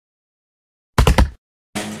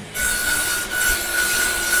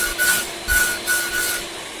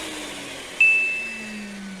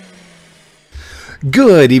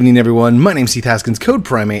Good evening, everyone. My name's Heath, Haskins, Code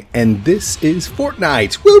Primate, and this is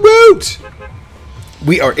Fortnite. Woo woot!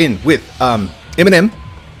 We are in with Eminem.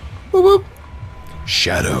 Woo woo.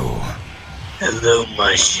 Shadow. Hello,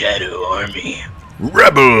 my shadow army.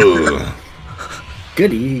 Rebel.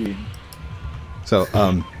 Good evening. So,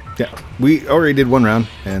 yeah, we already did one round,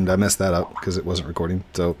 and I messed that up because it wasn't recording.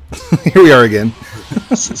 So here we are again.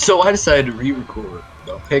 So I decided to re-record.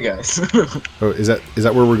 So, hey guys. Oh, is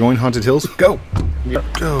that where we're going? Haunted Hills? Go. Yep.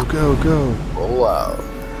 Go, go, go. Oh wow.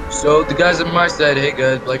 So the guys on my side, hey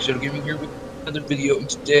guys, Black Shadow Gaming here with another video, and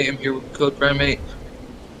today I'm here with Code Primate,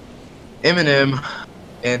 Eminem,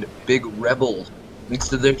 and Big Rebel. Links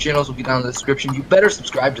to their channels will be down in the description. You better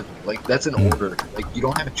subscribe to them. Like, that's an order. Like, you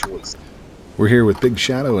don't have a choice. We're here with Big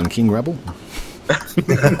Shadow and King Rebel.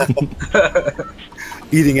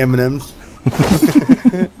 Eating M&Ms.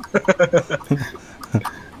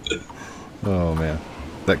 Oh man,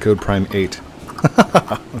 that Code Prime 8.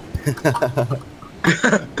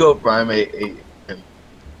 Code Primate 8.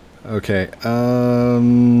 Okay,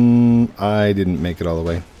 I didn't make it all the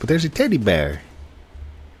way, but there's a teddy bear.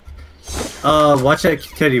 Watch that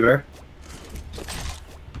teddy bear.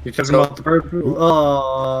 You talking about the bird?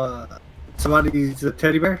 Somebody's a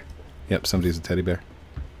teddy bear? Yep, somebody's a teddy bear.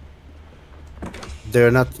 They're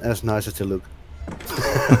not as nice as they look.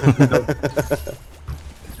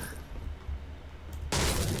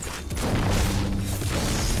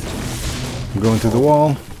 I'm going through the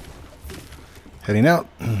wall, heading out,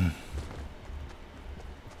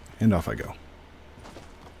 and off I go.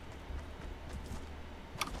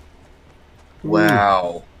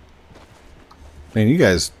 Wow. Man, you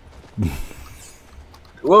guys...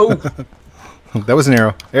 Whoa. That was an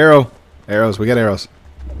arrow. Arrow! Arrows, we got arrows.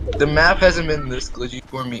 The map hasn't been this glitchy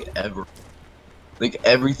for me ever. Like,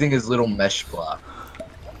 everything is little mesh block.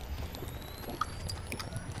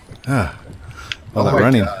 Ah. All Oh that my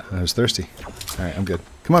running. God. I was thirsty. Alright, I'm good.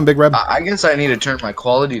 Come on, Big Reb. I guess I need to turn my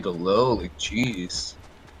quality to low, like, jeez.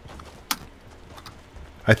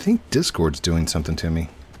 I think Discord's doing something to me.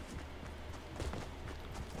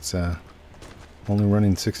 It's only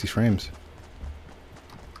running 60 frames.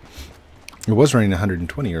 It was running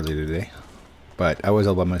 120 earlier today, but I was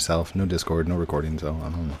all by myself, no Discord, no recording, so I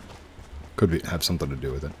don't know. Could have something to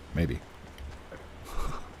do with it, maybe.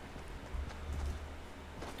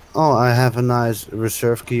 Oh, I have a nice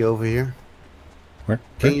reserve key over here. Where?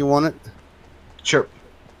 Can you want it? Sure.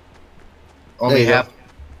 Only you go. half.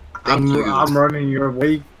 Thank you. I'm running your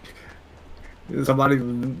way. Somebody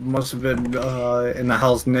must have been in the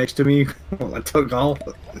house next to me when I took off.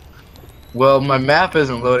 Well, my map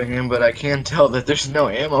isn't loading in, but I can tell that there's no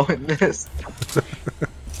ammo in this.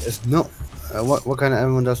 It's no. What kind of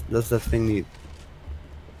ammo does that thing need?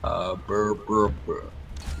 Brr.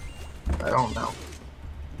 I don't know.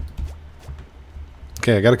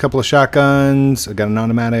 Okay, I got a couple of shotguns, I got an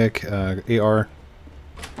automatic, AR,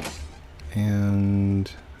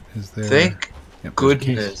 and is there... Thank Yep,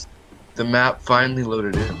 goodness the map finally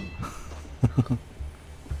loaded in.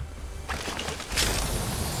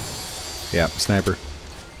 Yeah, sniper.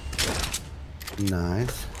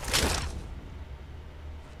 Nice.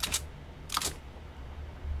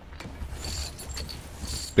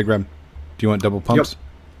 Big Reb, do you want double pumps?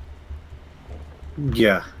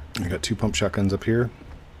 Yeah. I got 2 pump shotguns up here,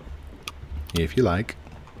 if you like.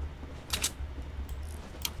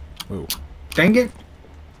 Whoa. Dang it.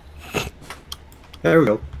 There we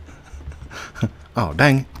go. Oh,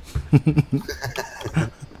 dang.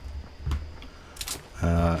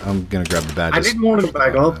 I'm gonna grab the badges. I didn't want to go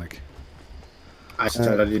back up. Automatic. I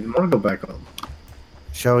said I didn't want to go back up.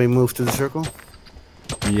 Shall we move to the circle?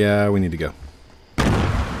 Yeah, we need to go.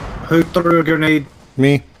 Who threw a grenade?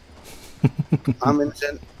 Me. I'm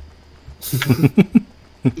innocent.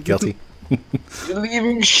 Guilty. You're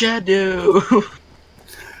leaving Shadow.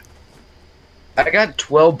 I got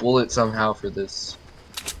 12 bullets somehow for this.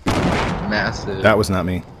 Massive. That was not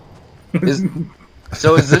me.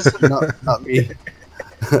 So is this Not me.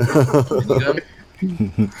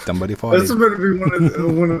 Somebody fought This is it. going to be one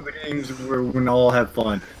of the games where we can all have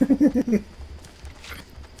fun.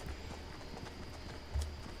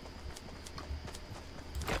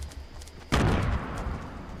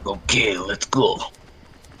 Okay, let's go.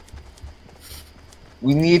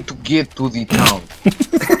 We need to get to the town.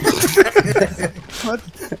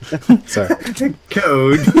 Sorry.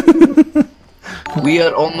 Code. We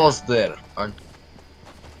are almost there, aren't we?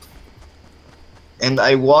 And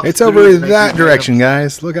I walk. It's through over and I that see direction,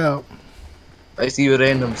 guys. Look out. I see a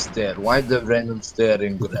random stair. Why the random stair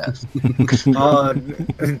in grass?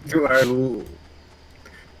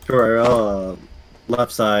 To our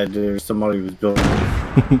left side, there's somebody who's building.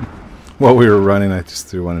 While we were running, I just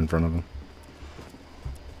threw one in front of him.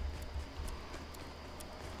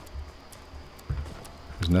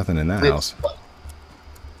 There's nothing in that house.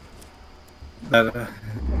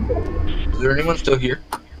 Is there anyone still here?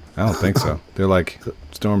 I don't think so. They're like,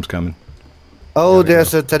 storm's coming. Oh,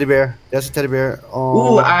 there's a teddy bear. There's a teddy bear. Ooh,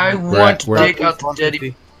 Oh, I want to take out the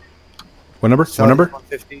teddy. What number? What number?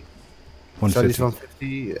 150.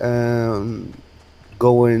 150. 150.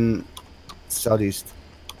 Going southeast.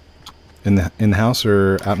 In the house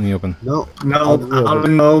or out in the open? No, out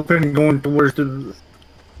in the open, going towards the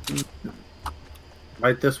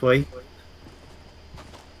right this way.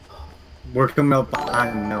 We're coming up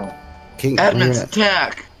behind now. King. Admin's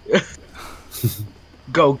attack.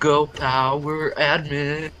 Go power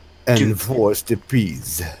admin. Enforce the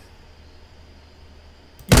peace.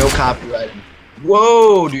 No copyright.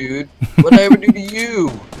 Whoa, dude. What'd I ever do to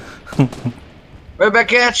you? Right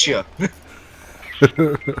back at you.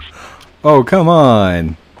 Oh, come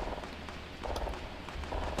on.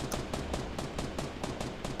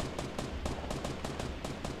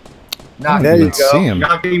 Knock There him. you Let's go. see him.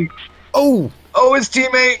 Knock him. Oh! Oh, his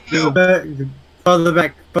teammate. To the back. Further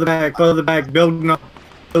back. Further back. Further back. Building up.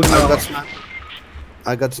 Building I got up. sniped.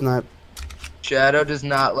 I got sniped. Shadow does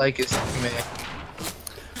not like his teammate.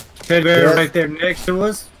 Teddy bear Yes. right there next to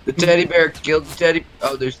us. The teddy bear killed the teddy.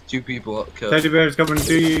 Oh, there's two people killed. Teddy bear's coming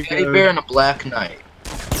to you. Teddy bear and a black knight.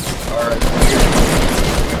 Alright.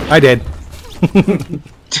 I did.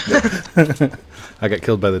 I got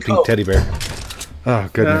killed by the pink teddy bear. Oh,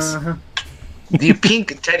 goodness. The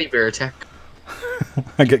pink teddy bear attack.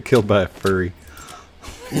 I got killed by a furry.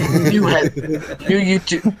 New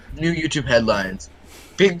YouTube headlines.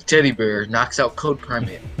 Big teddy bear knocks out Code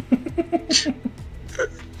Primate.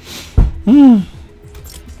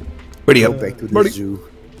 Ready Go up. back to the zoo.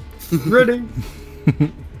 Ready.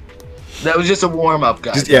 That was just a warm up,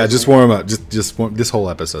 guys. Just warm up. Just warm. This whole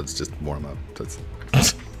episode's just warm up. That's...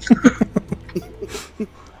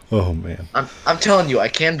 Oh man. I'm telling you, I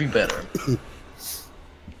can be better.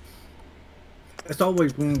 It's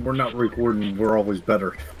always when we're not recording, we're always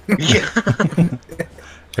better. Yeah.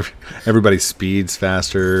 Everybody speeds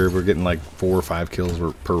faster. We're getting like 4 or 5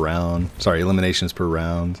 kills per round. Sorry, eliminations per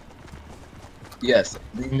round. Yes,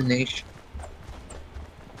 elimination.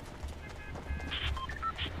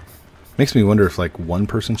 Makes me wonder if like one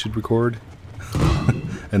person should record,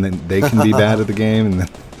 and then they can be bad at the game, and then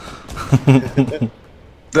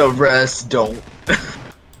The rest don't.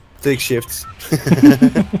 Take shifts.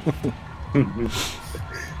 the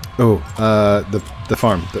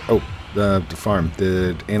farm. The farm.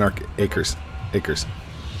 The Anarch Acres.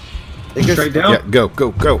 Straight down. Yeah,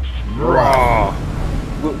 go. Raw.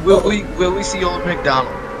 Will we see old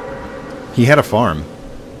McDonald? He had a farm.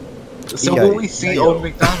 So will we see old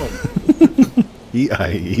McDonald?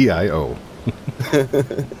 E-I-E-I-O.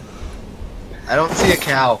 I don't see a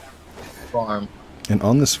cow farm. And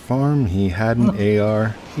on this farm, he had an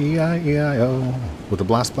AR. E-I-E-I-O. With a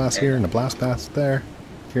blast here and a blast there.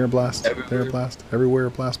 Here a blast. There a blast. Everywhere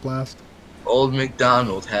a blast. Old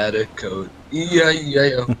McDonald had a code.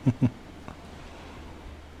 E-I-E-I-O.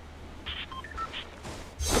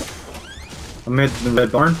 I'm at the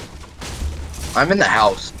red barn. I'm in the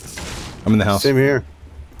house. I'm in the house. Same here.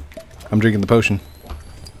 I'm drinking the potion.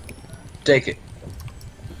 Take it.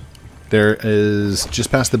 There is,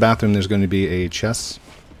 just past the bathroom, there's going to be a chest.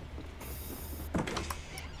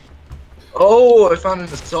 Oh, I found an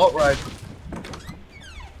assault rifle.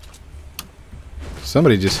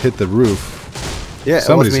 Somebody just hit the roof. Yeah,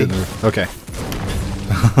 Somebody's it was hitting me. the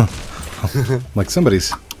roof. Okay. Like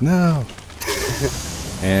somebody's. No.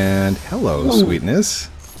 And hello, sweetness.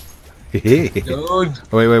 Dude. Oh,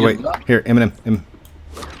 wait. Here, Eminem.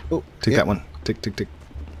 Oh, Take yeah. that one. Tick.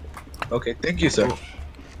 Okay, thank you, sir.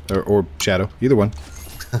 Or Shadow. Either one.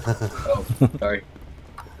 Oh, sorry.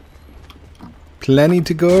 Plenty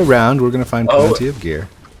to go around. We're going to find plenty of gear.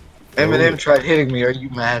 Eminem tried hitting me. Are you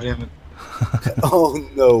mad, Eminem? Oh,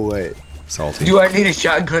 no way. Salty. Do I need a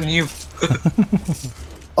shotgun you?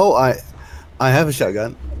 Oh, I have a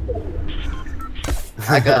shotgun.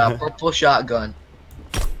 I got a purple shotgun.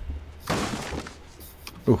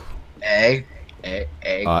 Ooh. Hey. Hey.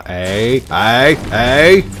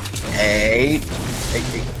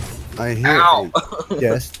 I hear Ow.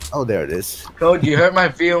 Yes. Oh, there it is. Code, you hurt my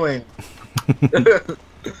feeling.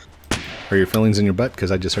 Are your feelings in your butt? Because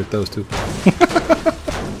I just hurt those too.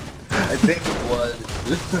 I think it was.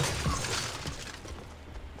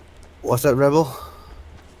 What's that, Rebel?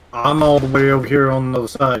 I'm all the way over here on the other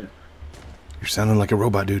side. You're sounding like a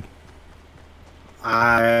robot, dude.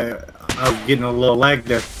 I was getting a little lag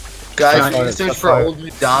there. Guys, Fire, we searched for fire. old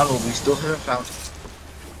McDonald. We still haven't found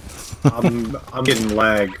I'm getting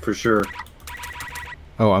lag for sure.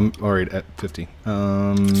 Oh, I'm already at 50.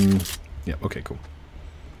 Yeah, okay, cool.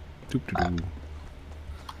 Doop-de-doo.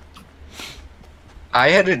 I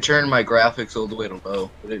had to turn my graphics all the way to low,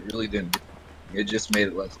 but it really didn't. It just made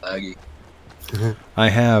it less laggy. I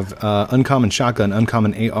have uncommon shotgun,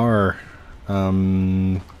 uncommon AR.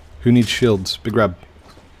 Who needs shields? Big Rob.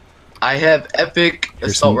 I have epic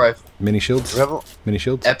Here's assault some rifle, mini shields. Rebel. Mini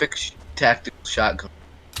shields. epic tactical shotgun,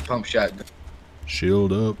 pump shotgun.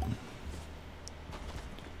 Shield up.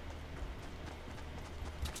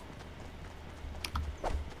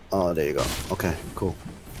 Oh, there you go. Okay, cool.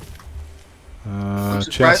 I'm surprised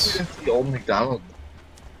we Chest. didn't see old McDonald.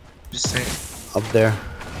 Just saying. Up there.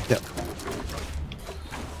 Yep.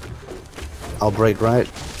 I'll break right.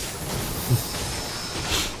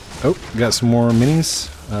 Oh, got some more minis.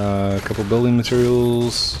 A couple building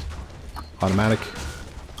materials. Automatic.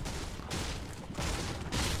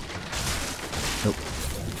 Nope.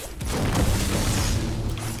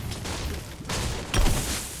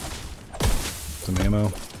 Some ammo.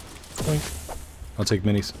 Boink. I'll take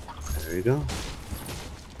minis. There you go.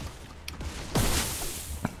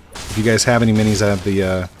 If you guys have any minis, I have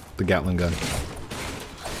the Gatling gun.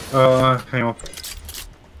 Hang on.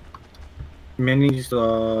 Minis,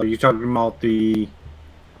 you talking about the...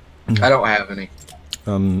 I don't have any.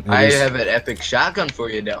 It I is have an epic shotgun for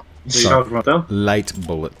you now. You talking about them? light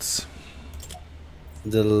bullets.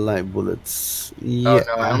 The light bullets. Oh Yeah.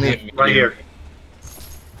 no, I only have medium. Right here.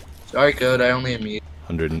 Sorry, code. I only have medium.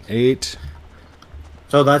 108.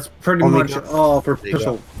 So that's pretty Only much got- all for There you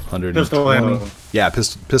pistol. go. 120. Pistol ammo. Yeah,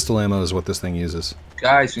 pistol ammo is what this thing uses.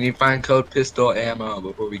 Guys, we need to find code pistol ammo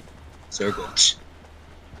before we circle.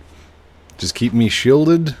 Just keep me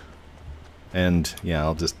shielded, and yeah,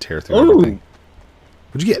 I'll just tear through Ooh. everything.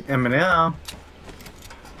 What'd you get? M&M.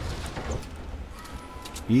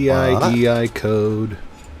 EIDI code.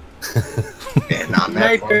 And on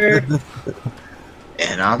that farm,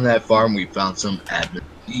 and on that farm, we found some admin.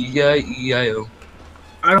 E-I-E-I-O.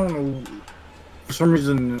 I don't know. For some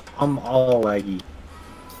reason, I'm all laggy.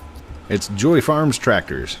 It's Joy Farms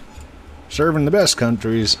tractors, serving the best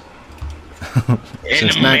countries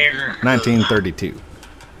since 1932.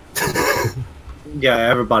 Yeah,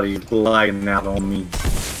 everybody's lagging out on me.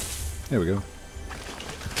 There we go.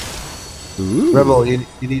 Ooh. Rebel, you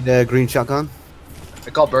need a green shotgun? I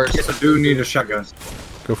call burst. Yes, I do need a shotgun.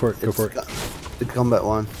 Go for it. Go for it. The combat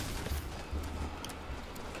one.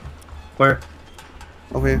 Where?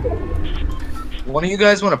 Over here. One of you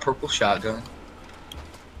guys want a purple shotgun?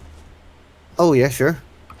 Oh, yeah, sure.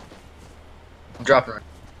 I'm dropping it.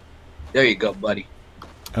 There you go, buddy.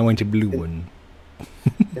 I want a blue one.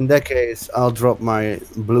 In that case, I'll drop my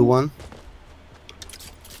blue one.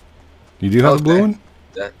 You do have a blue Okay. one?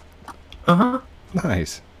 Uh-huh.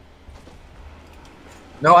 Nice.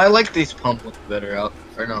 No, I like these pump ones better out.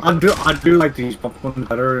 Or no. I do like these pump ones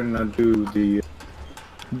better, and I do the...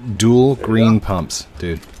 Dual green pumps,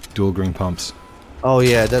 dude. Dual green pumps. Oh,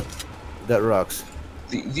 yeah, that rocks.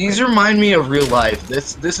 These remind me of real life.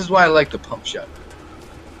 This is why I like the pump shot.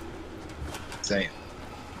 Saying.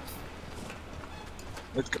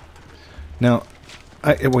 Let's go. Now,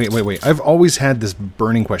 wait. I've always had this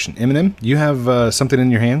burning question. Eminem, you have something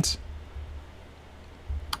in your hands?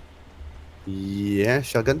 Yeah,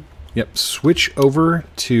 shotgun. Yep. Switch over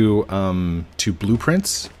to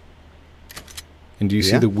blueprints. And do you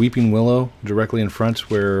see Yeah. the weeping willow directly in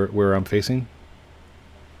front where I'm facing?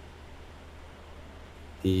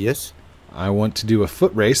 Yes. I want to do a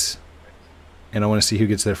foot race, and I want to see who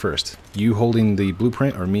gets there first. You holding the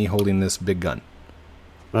blueprint or me holding this big gun?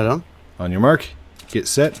 Right on. On your mark, get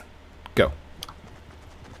set, go.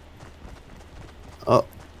 Oh,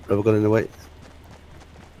 Rebel got in the way.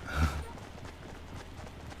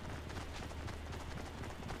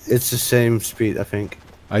 It's the same speed, I think.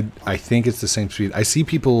 I think it's the same speed. I see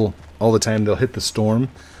people all the time. They'll hit the storm,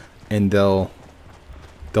 and they'll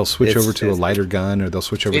switch over to a lighter gun, or they'll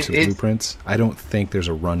switch over to blueprints. I don't think there's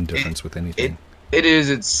a run difference with anything. It is.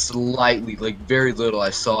 It's slightly, like very little. I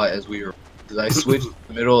saw it as we were. Cause I switched in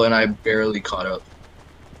the middle and I barely caught up.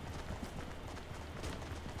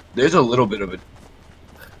 There's a little bit of it.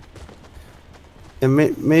 And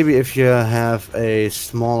maybe if you have a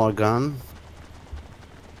smaller gun,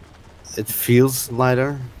 it feels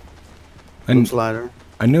lighter. And Looks lighter.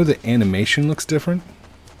 I know the animation looks different.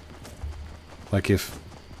 Like if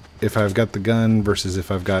I've got the gun versus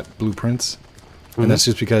if I've got blueprints, and that's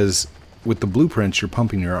just because with the blueprints you're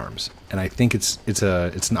pumping your arms, and I think it's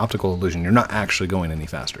an optical illusion. You're not actually going any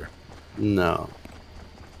faster. No.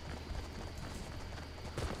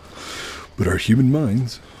 But our human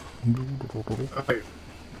minds. Okay.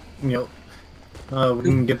 you know, we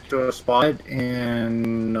can get to a spot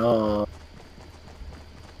and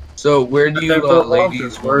So where do you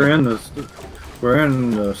ladies? we're in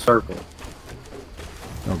the circle.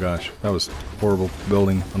 Oh gosh, that was horrible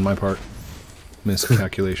building on my part.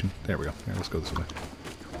 Miscalculation. There we go. Here, let's go this way.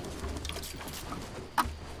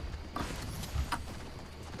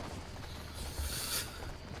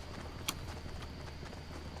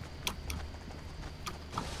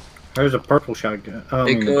 There's a purple shotgun.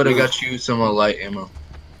 Hey, Code, I got you some light ammo.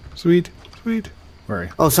 Sweet, sweet. Where are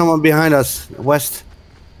you? Oh, someone behind us. West.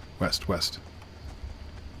 West, west.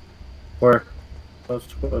 Where?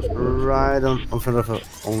 West. Right on front of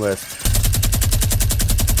us. On west.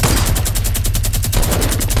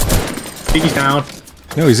 He's down.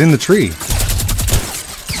 No, he's in the tree.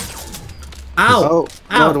 Ow! Oh,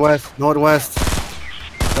 Ow! northwest. Northwest.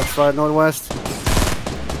 That's right, northwest.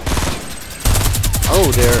 Oh,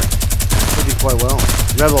 they're pretty quite well.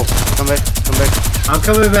 Rebel, come back, come back. I'm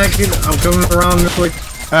coming back in. I'm coming around this way.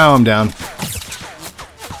 Oh, I'm down.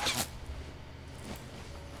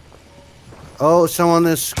 Oh, someone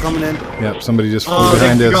is coming in. Yep, somebody just flew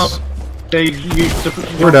behind us. They used to.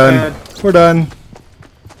 We're done. We're done.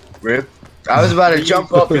 Rip. I was about to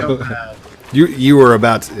jump up. You were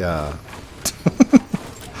about to.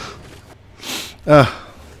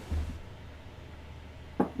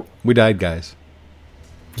 We died, guys.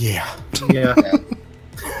 Yeah. Yeah.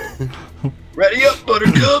 Ready up,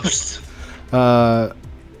 buttercups.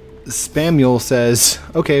 Spamuel says,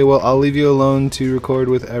 "Okay, well, I'll leave you alone to record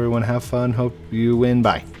with everyone. Have fun. Hope you win.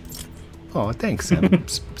 Bye." Oh, thanks, Samuel.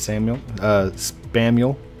 Spamuel.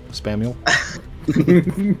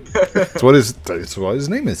 That's what his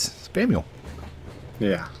name is. Spamuel.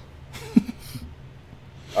 Yeah.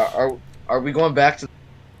 Are we going back to?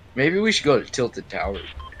 Maybe we should go to Tilted Towers.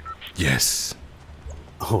 Yes.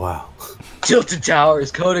 Oh, wow. Tilted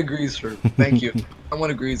Towers. Code agrees for. Thank you.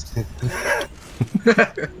 Someone agrees.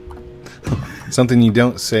 Something you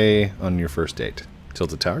don't say on your first date.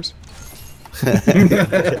 Tilted Towers.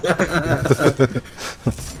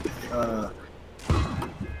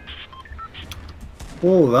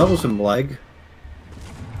 Oh, that was some leg.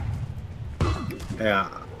 Yeah,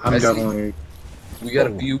 I'm I see. definitely. We got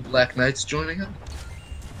a few Black Knights joining us.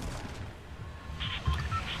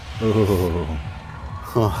 Oh.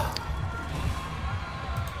 Oh.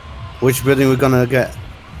 Which building we gonna get?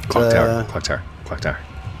 Clock tower. Clock tower. Clock tower.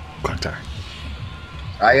 Clock tower.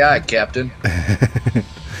 Aye, aye, Captain.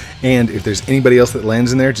 And if there's anybody else that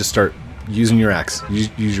lands in there, just start using your axe.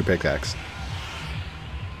 Use your pickaxe.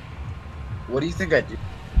 What do you think I do?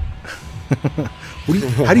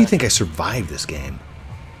 How do you think I survived this game?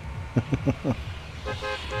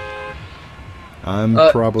 I'm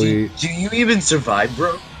probably. Do you even survive,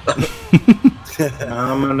 bro?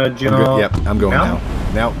 I'm gonna jump. Yep, I'm going now.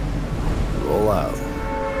 Now. Roll out.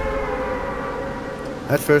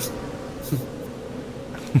 At first.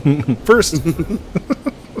 First.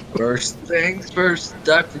 First things first,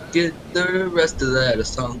 I forget the rest of that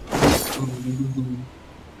song.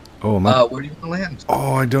 Oh, my. Where do you want to land?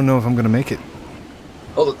 Oh, I don't know if I'm gonna make it.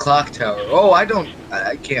 Oh, the clock tower. Oh, I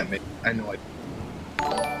can't make it. I know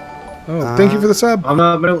Oh, thank you for the sub. I'm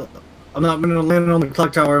not gonna land on the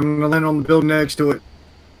clock tower. I'm gonna land on the building next to it.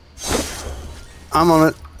 I'm on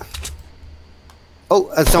it. Oh,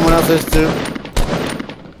 and someone else is too.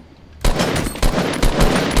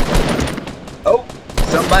 Oh,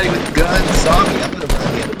 somebody with guns saw me. I'm gonna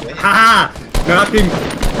run the other way. Ha ha! Nothing.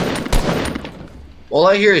 All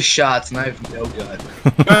I hear is shots, and I have no gun.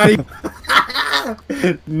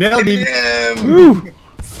 Nailed him. Damn.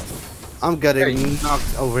 I'm getting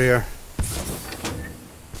knocked over here.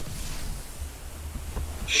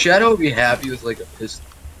 Shadow would be happy with like a pistol.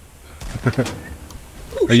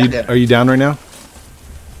 Ooh, Are you down right now?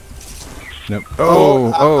 Nope.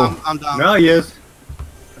 Oh. I'm down. No, yes.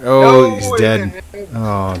 Oh, No, he's dead.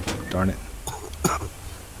 Oh, darn it.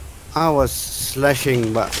 I was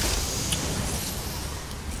slashing, but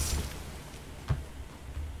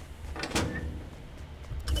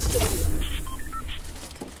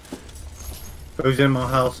Who's in my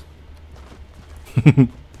house?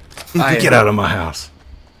 Get out of my house.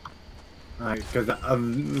 Because I was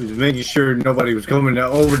making sure nobody was coming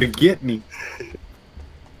over to get me.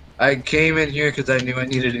 I came in here because I knew I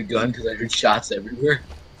needed a gun because I heard shots everywhere.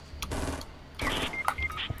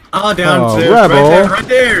 Oh, downstairs. Rebel. Right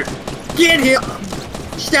there. Get him.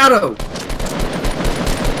 Shadow.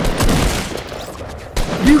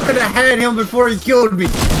 You could have had him before he killed me.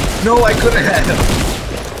 No, I couldn't have had him.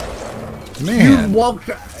 Man.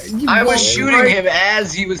 I was shooting him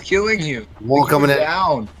as he was killing you. More coming in.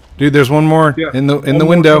 Down. Dude, there's one more in the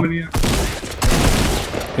window.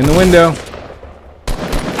 In the window.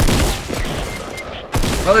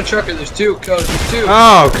 Another trucker, there's two, Coach, there's two.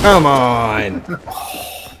 Oh, come on.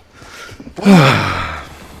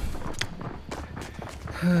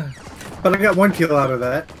 But I got 1 kill out of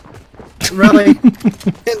that. Really?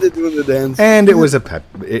 And they're doing the dance. And it was a pet.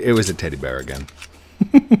 It was a teddy bear again.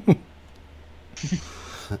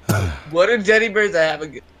 What did teddy bears have?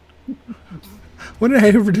 What did I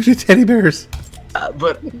ever do to teddy bears?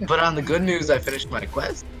 But on the good news, I finished my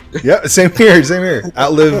quest. Yeah, same here. Same here.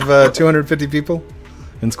 Outlive 250 people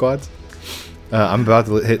in squads. I'm about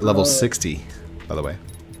to hit level 60, by the way.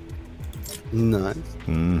 Nice.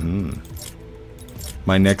 Mm-hmm.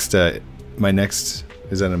 My next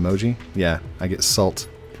is that an emoji? Yeah, I get salt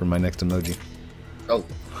from my next emoji. Oh.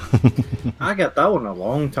 I got that one a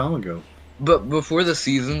long time ago. But before the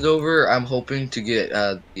season's over, I'm hoping to get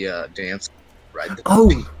the dance right.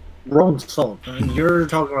 Oh, wrong salt. You're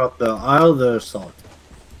talking about the Isle of the Salt.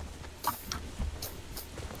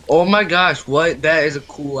 Oh my gosh, what? That is a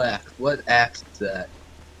cool axe. What axe is that?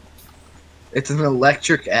 It's an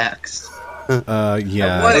electric axe.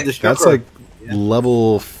 Yeah, What? that's like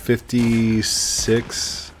level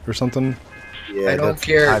 56 or something. Yeah, I don't that's high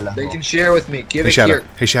care. level. They can share with me. Give Hey it Shadow. here.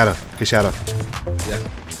 Hey Shadow. Hey Shadow. Yeah.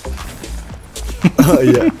 Oh,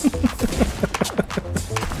 yeah.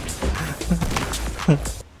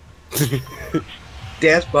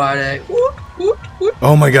 Dance party. Whoop, whoop, whoop.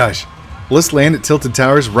 Oh my gosh. Let's land at Tilted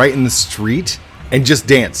Towers right in the street and just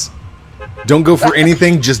dance. Don't go for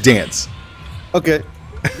anything, just dance. Okay.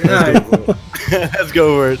 Yeah, Let's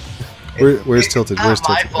go for it. Where's Tilted? It's Where's not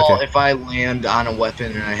my Tilted? fault Okay. if I land on a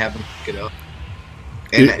weapon and I haven't picked it up.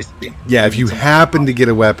 And Yeah, if you happen to get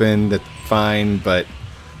a weapon, that's fine, but...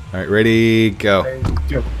 Alright, ready, go.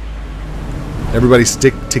 Everybody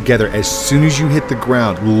stick together. As soon as you hit the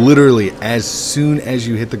ground, literally, as soon as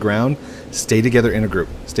you hit the ground, stay together in a group.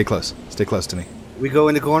 Stay close. Stay close to me. We go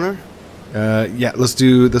in the corner? Yeah, let's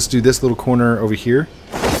do this little corner over here.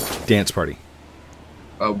 Dance party.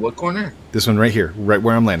 what corner? This one right here, right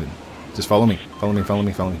where I'm landing. Just follow me. Follow me, follow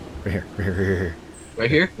me, follow me. Right here, right here, right here, right here.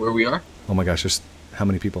 Right here, where we are. Oh my gosh, there's how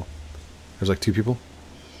many people? There's like 2 people.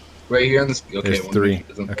 Right here on this. Okay, There's one 3.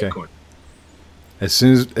 is on the Okay. corner. As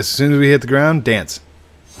soon as we hit the ground, dance.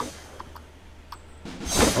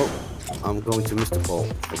 Oh, I'm going to Mr. Paul.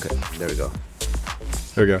 Okay, there we go.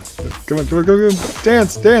 There we go. Come on, come on, come on, come on.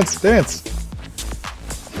 Dance, dance, dance.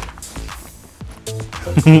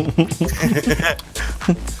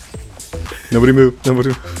 Nobody move. Nobody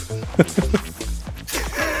move.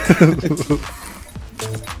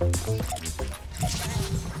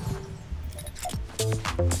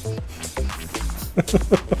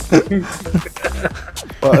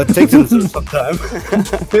 Well, it takes them some time.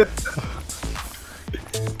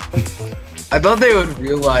 I thought they would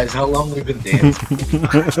realize how long we've been dancing.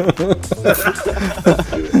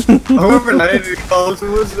 Whoever landed close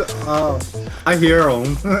was, I hear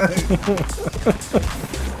them.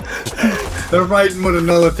 They're fighting with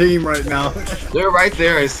another team right now. They're right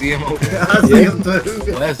there. I see them over I see them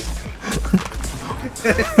too. west.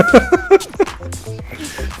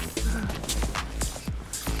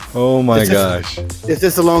 Oh my gosh. Is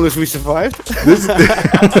this the longest we survived?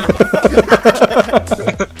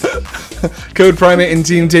 Code Primate and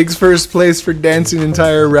team takes first place for dancing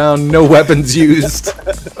entire round, no weapons used.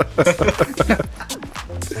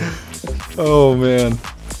 Oh man.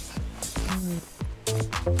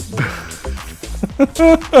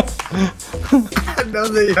 I know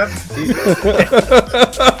they have to.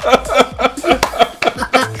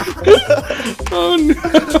 Oh no.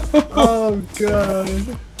 Oh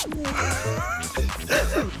god.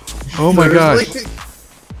 Oh my gosh. Seriously?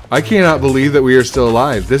 I cannot believe that we are still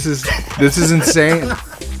alive. This is insane.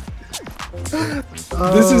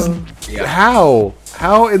 This is Yeah. how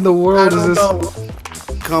in the I world is don't this? know.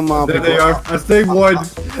 Come on, There people. they are. I stayed one.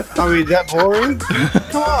 Are we that boring?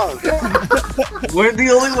 Come on. We're the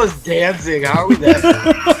only ones dancing. How are we that?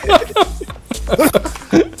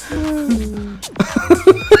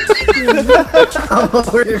 I'm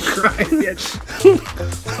over here crying.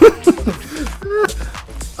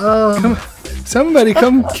 Somebody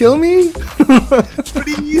come kill me?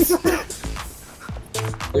 Please.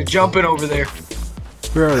 They're jumping over there.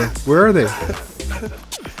 Where are they? Where are they?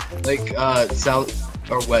 Like, south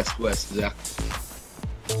or west, Zach.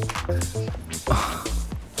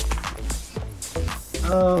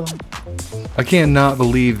 Oh. I cannot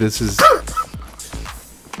believe this is.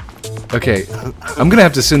 Okay, I'm gonna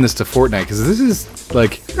have to send this to Fortnite because this is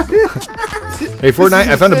like. Hey Fortnite,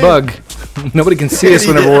 I found a bug. Nobody can see us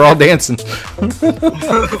whenever we're all dancing.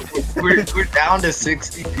 we're down to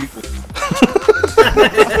 60 people.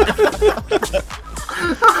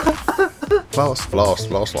 Floss, floss,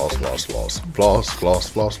 floss, floss, floss, floss, floss, floss,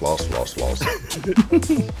 floss, floss, floss, floss.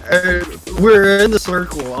 We're in the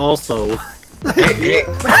circle also. Hey.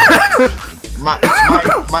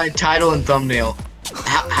 My title and thumbnail.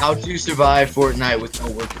 How to survive Fortnite with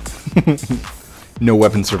no weapon. No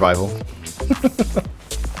weapon survival.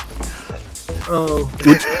 Oh.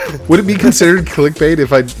 Would it be considered clickbait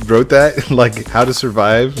if I wrote that? Like, how to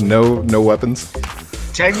survive, no weapons?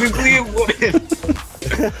 Technically, it wouldn't.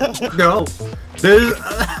 No. There's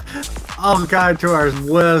a guy to our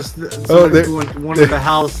west. Oh, One of the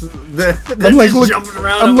house. I'm like, jumping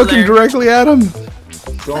around. I'm looking directly at him.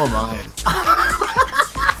 So am I.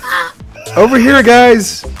 Over here,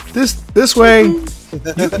 guys. This way.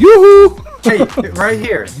 Yoo-hoo! Hey, right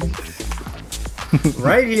here.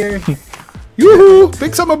 Right here. Yoo-hoo!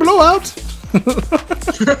 Big summer blowout.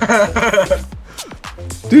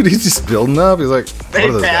 Dude, he's just building up. He's like, what They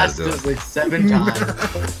are those guys passed doing? us like 7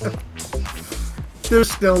 times. They're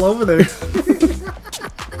still over there.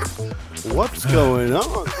 What's going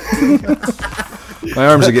on? My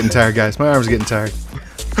arms are getting tired, guys. My arms are getting tired.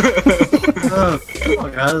 Oh,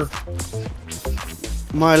 guys.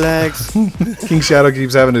 My legs. King Shadow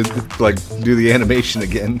keeps having to like do the animation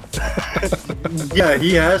again. Yeah,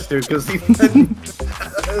 he has to because he doesn't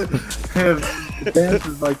have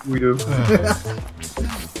dances like we do.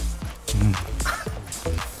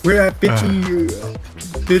 We're at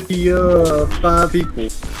 55 people.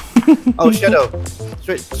 Oh, Shadow.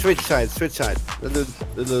 Switch side. Do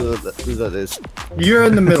this. You're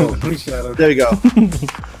in the middle. Shadow. There you go.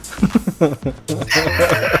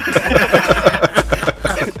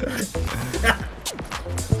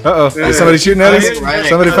 Uh-oh. Is somebody shooting at us? Right.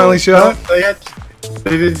 Somebody finally shot? They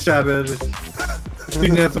didn't shot at us.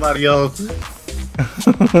 Shooting at somebody else.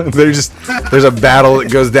 There's a battle that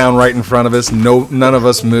goes down right in front of us. None of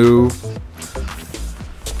us move.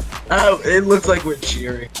 Oh, it looks like we're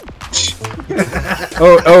cheering.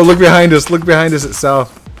 Oh, look behind us. Look behind us at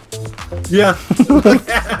south. Yeah.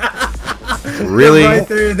 Really? Right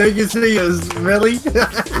there, they can see us. Really?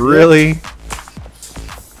 Really?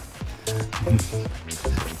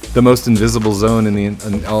 The most invisible zone in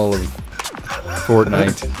all of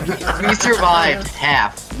Fortnite. We survived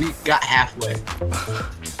half. We got halfway.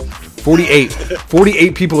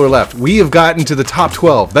 48 people are left. We have gotten to the top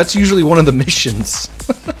 12. That's usually one of the missions.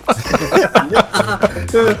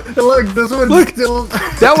 Look, this one's Look. still.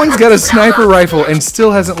 That one's got a sniper rifle and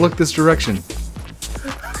still hasn't looked this direction.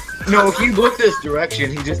 No, he looked this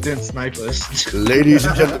direction. He just didn't snipe us. Ladies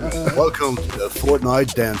and gentlemen, welcome to the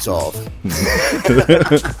Fortnite dance-off.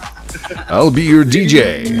 I'll be your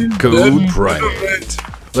DJ. Code Private.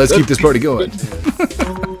 Let's keep this party going.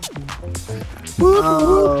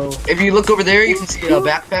 Oh. If you look over there, you can see a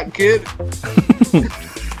backpack kid.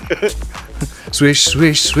 Swish,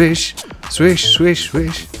 swish, swish. Swish, swish,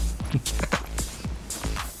 swish.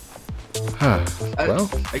 Huh. Well.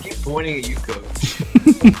 I keep pointing at you, Coach.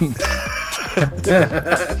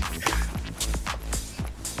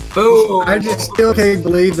 Boom! I just still can't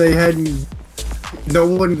believe they hadn't. No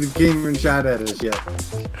one came and shot at us yet.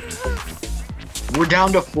 We're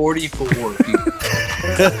down to 44 people.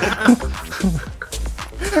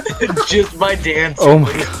 Just by dancing. Oh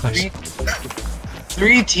my gosh.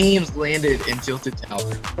 Three teams landed in Tilted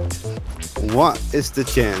Tower. What is the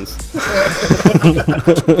chance?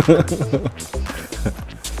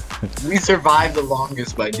 We survived the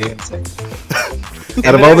longest by dancing.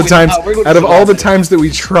 Out of all the times that we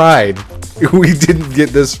tried, we didn't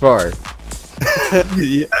get this far.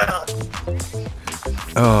 Yeah.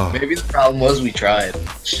 Oh, Maybe the problem was we tried.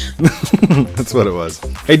 that's what it was.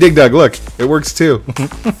 Hey, Dig Dug, look, it works too.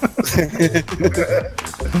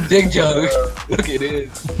 Dig Jug. Look, it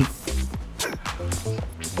is.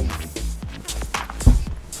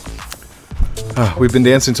 We've been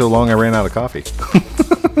dancing so long I ran out of coffee.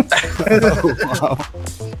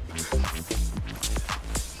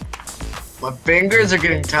 My fingers are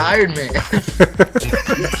getting tired, man.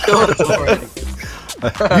 Kill us already.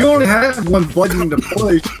 You only have one button to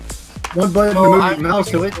push. One button to move your mouse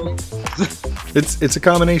to it. It's a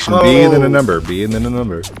combination. B and then a number. B and then a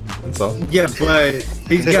number. That's all. Yeah, but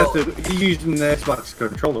he's using the Xbox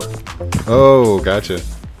controller. Oh, gotcha.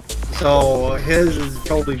 So his is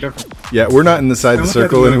totally different. Yeah, we're not inside the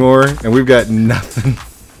circle anymore, and we've got nothing.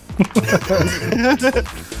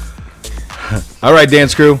 All right,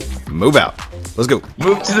 dance crew, move out. Let's go.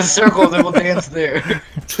 Move to the circle, then we'll dance there.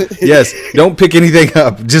 Yes, don't pick anything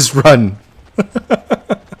up. Just run.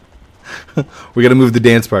 We gotta move the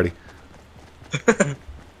dance party.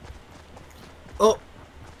 Oh,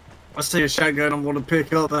 I see a shotgun. I'm gonna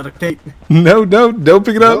pick up out of cake. No, don't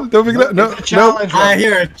pick it up. Don't pick it up. No, It's a challenge. I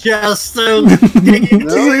hear a chest soon.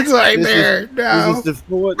 It's right there. No. This is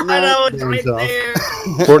the Fortnite I know it's right dance-off. there.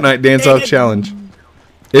 Fortnite dance-off challenge.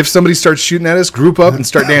 If somebody starts shooting at us, group up and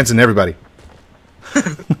start dancing, everybody.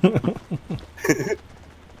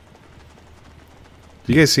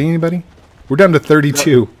 You guys see anybody? We're down to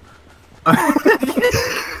 32.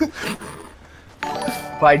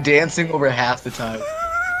 By dancing over half the time.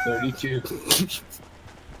 32.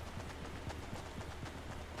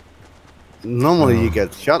 Normally you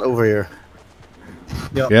get shot over here.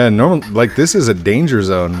 Yeah, normal. Like this is a danger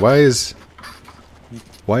zone. Why is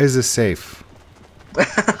this safe?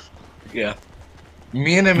 Yeah.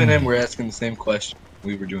 Me and Eminem were asking the same question.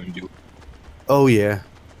 We were doing duel. Oh yeah.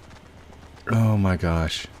 Oh my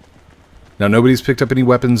gosh. Now nobody's picked up any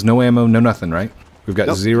weapons, no ammo, no nothing, right? We've got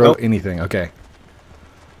Nope. zero Nope. anything. Okay.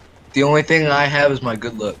 The only thing I have is my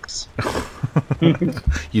good looks.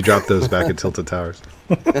 You dropped those back at Tilted Towers.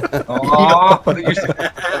 Aw,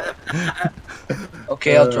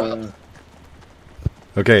 okay, I'll drop.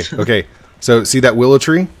 Okay. So see that willow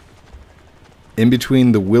tree? In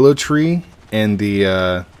between the willow tree and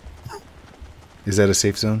the is that a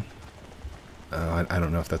safe zone? I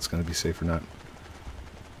don't know if that's going to be safe or not.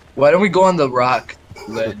 Why don't we go on the rock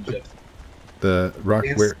ledge? The rock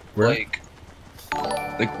It's where?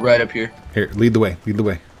 Like right up here. Here, lead the way. Lead the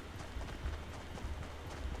way.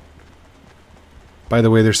 By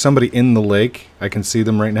the way, there's somebody in the lake. I can see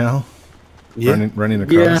them right now. Yeah. Running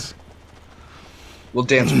across. We'll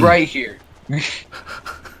dance right here.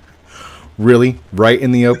 Really? Right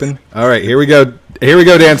in the open? All right, here we go. Here we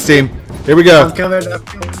go, dance team. Here we go. I'm coming.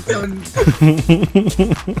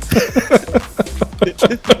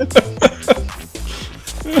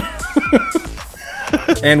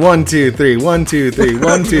 And 1, 2, 3. 1, 2, 3.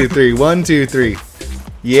 1, 2, 3. 1, 2, 3.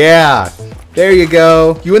 Yeah. There you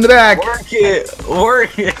go. You in the back. Work it.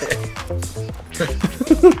 Work it.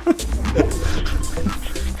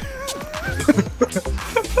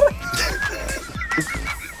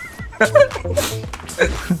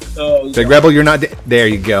 Oh, Big Rebel, you're not. There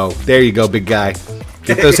you go. There you go, big guy.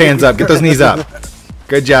 Get those hands up. Get those knees up.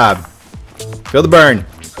 Good job. Feel the burn.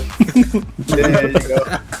 There you go.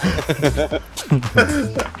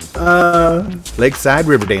 Lakeside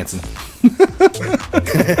river dancing.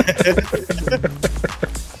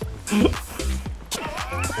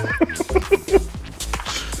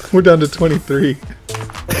 We're down to 23.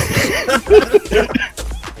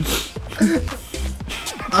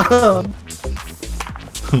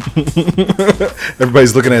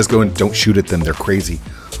 Everybody's looking at us going, don't shoot at them. They're crazy.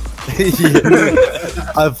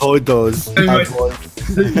 Avoid those. Avoid.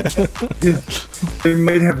 They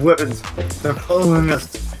might have weapons. They're following us.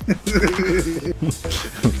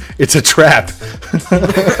 It's a trap.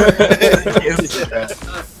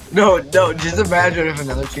 No, just imagine if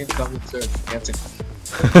another team comes and starts dancing.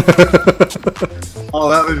 Oh,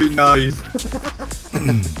 that would be nice.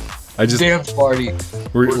 I just Dance party.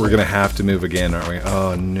 we're gonna have to move again, aren't we?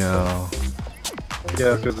 Oh no.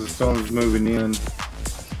 Yeah, because the storm's moving in.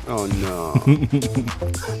 Oh no.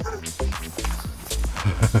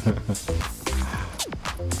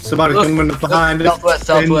 Somebody Look, coming behind us. Southwest.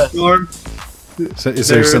 In the storm. So, is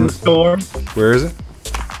They're there in some? the storm. Where is it?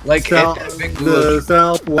 Like South, at big blue. the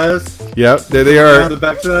southwest. Yep, there they On are. the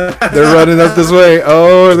backside. They're running up this way.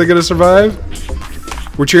 Oh, are they gonna survive?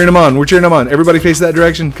 We're cheering them on. We're cheering them on. Everybody face that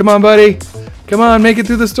direction. Come on, buddy. Come on, make it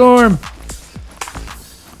through the storm.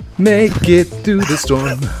 Make it through the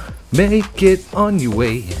storm. Make it on your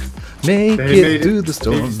way. Make They made it through the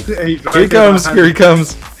storm. He's Here he right comes. there Here he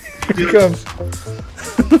comes. Here he comes.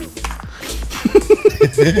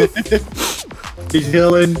 behind. He's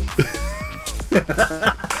healing.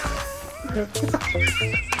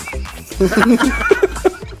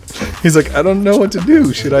 He's like, I don't know what to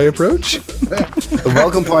do. Should I approach?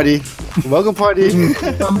 Welcome party. Welcome party.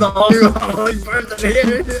 I'm the only person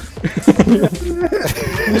here.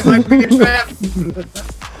 He's like being trapped.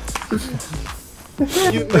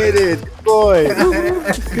 You made it, boy.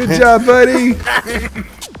 Good job, buddy.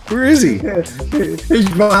 Where is he? He's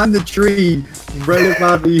behind the tree, right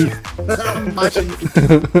above me.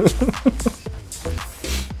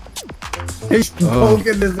 He's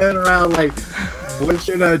poking his head around like, what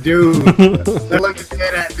should I do? They're looking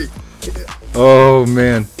dead at me. Oh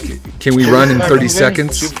man, can we run in 30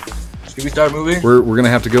 seconds? Should we start moving? We're gonna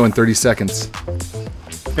have to go in 30 seconds.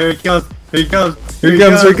 Here he comes. Here he comes. Here he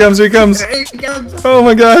comes. Here he comes. Here he comes. Here he comes. Oh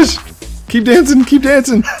my gosh! Keep dancing. Keep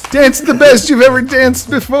dancing. Dance the best you've ever danced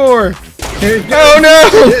before. Here he comes. Oh no!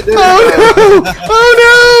 Oh no!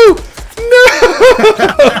 Oh no!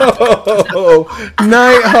 No!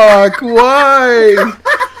 Nighthawk, why?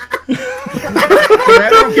 He's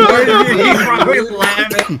probably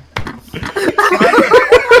laughing.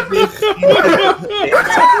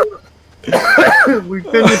 We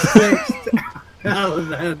finished sixth. That was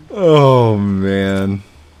that. Oh man.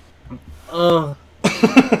 Oh.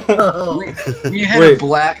 We had Wait. a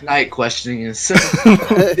Black Knight questioning us.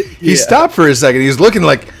 He stopped for a second. He was looking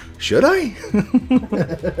like, should I?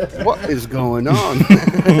 What is going on?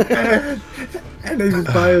 And he was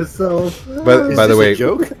by himself. By the this way, a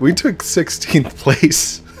joke? we took 16th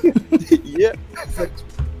place. Yeah.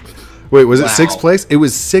 Wait, was it Wow. 6th place? It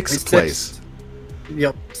was 6th It's place. sixth.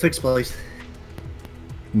 Yep, sixth place.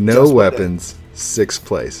 No Just what weapons, 6th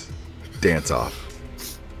place. Dance off.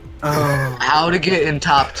 Oh. How to get in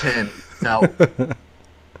top 10. Now,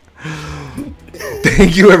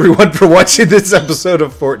 Thank you everyone for watching this episode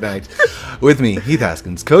of Fortnite. With me, Heath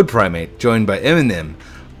Haskins, Code Primate, joined by Eminem,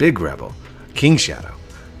 Big Rebel, King Shadow.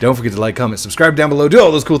 Don't forget to like, comment, subscribe down below. Do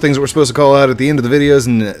all those cool things that we're supposed to call out at the end of the videos.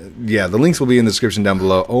 And yeah, the links will be in the description down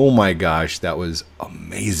below. Oh my gosh, that was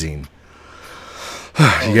amazing.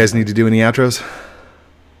 You guys need to do any outros?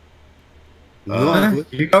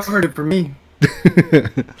 You covered it for me.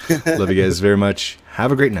 Love you guys very much.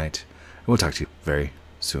 Have a great night. And we'll talk to you very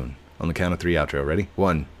soon. On the count of 3, outro. Ready?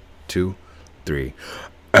 1, 2, 3.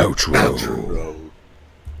 Outro.